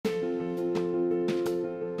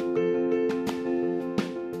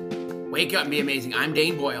Wake up and be amazing. I'm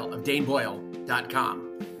Dane Boyle of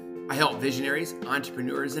DaneBoyle.com. I help visionaries,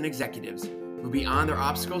 entrepreneurs, and executives move beyond their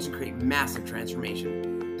obstacles and create massive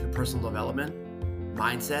transformation through personal development,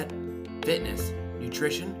 mindset, fitness,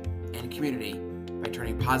 nutrition, and community by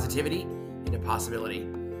turning positivity into possibility.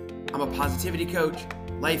 I'm a positivity coach,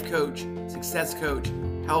 life coach, success coach,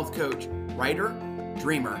 health coach, writer,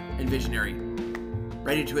 dreamer, and visionary.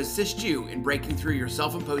 Ready to assist you in breaking through your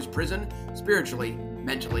self-imposed prison spiritually,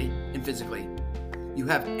 mentally, and physically. You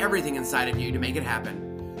have everything inside of you to make it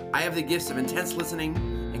happen. I have the gifts of intense listening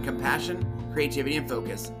and compassion, creativity, and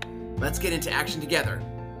focus. Let's get into action together.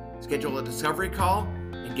 Schedule a discovery call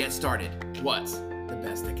and get started. What's the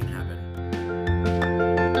best that can happen?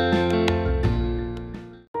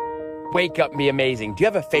 Wake up and be amazing. Do you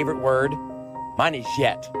have a favorite word? Mine is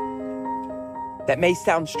yet. That may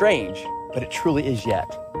sound strange, but it truly is yet.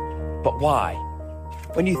 But why?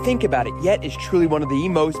 When you think about it, yet is truly one of the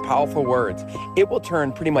most powerful words. It will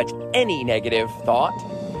turn pretty much any negative thought,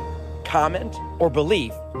 comment, or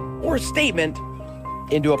belief, or statement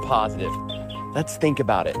into a positive. Let's think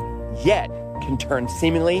about it. Yet can turn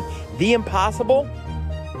seemingly the impossible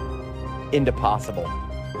into possible.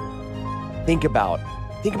 Think about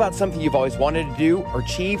something you've always wanted to do or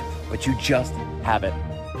achieve, but you just haven't.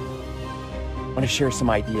 I want to share some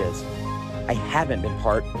ideas. I haven't been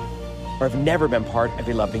part, or have never been part of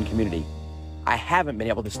a loving community. I haven't been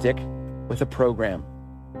able to stick with a program.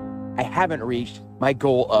 I haven't reached my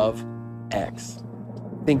goal of X.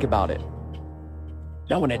 Think about it.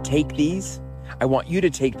 Now, when I take these, I want you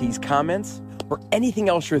to take these comments or anything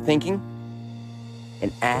else you're thinking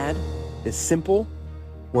and add this simple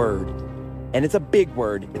word. And it's a big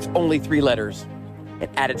word. It's only 3 letters, and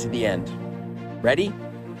add it to the end. Ready?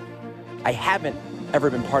 I haven't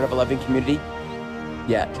ever been part of a loving community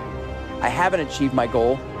yet. I haven't achieved my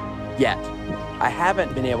goal yet. I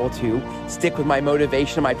haven't been able to stick with my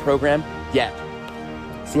motivation and my program yet.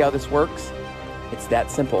 See how this works? It's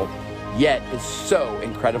that simple. Yet is so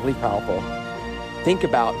incredibly powerful. Think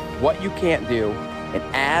about what you can't do and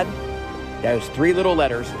add those 3 little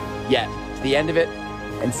letters, yet, to the end of it,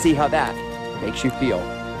 and see how that makes you feel.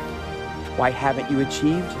 Why haven't you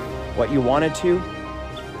achieved what you wanted to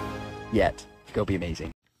yet? Go be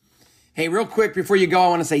amazing. Hey, real quick before you go, I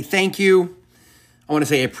want to say thank you. I want to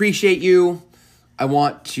say I appreciate you. I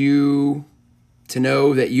want you to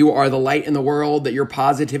know that you are the light in the world, that your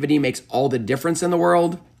positivity makes all the difference in the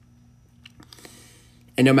world.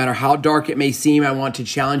 And no matter how dark it may seem, I want to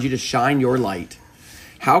challenge you to shine your light.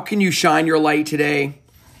 How can you shine your light today?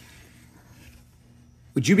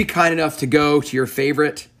 Would you be kind enough to go to your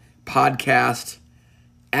favorite podcast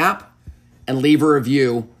app and leave a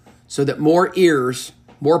review so that more ears,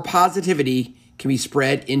 more positivity can be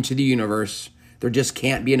spread into the universe? There just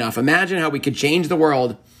can't be enough. Imagine how we could change the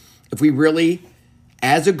world if we really,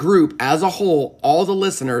 as a group, as a whole, all the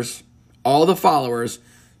listeners, all the followers,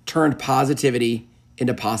 turned positivity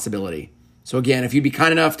into possibility. So again, if you'd be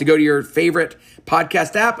kind enough to go to your favorite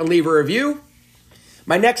podcast app and leave a review.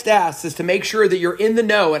 My next ask is to make sure that you're in the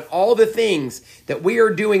know and all the things that we are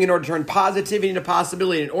doing in order to turn positivity into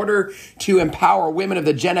possibility, in order to empower women of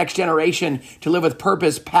the Gen X generation to live with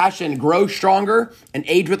purpose, passion, grow stronger, and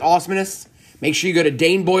age with awesomeness. Make sure you go to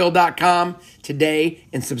DaneBoyle.com today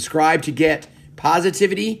and subscribe to get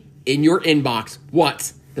positivity in your inbox.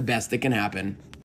 What's the best that can happen?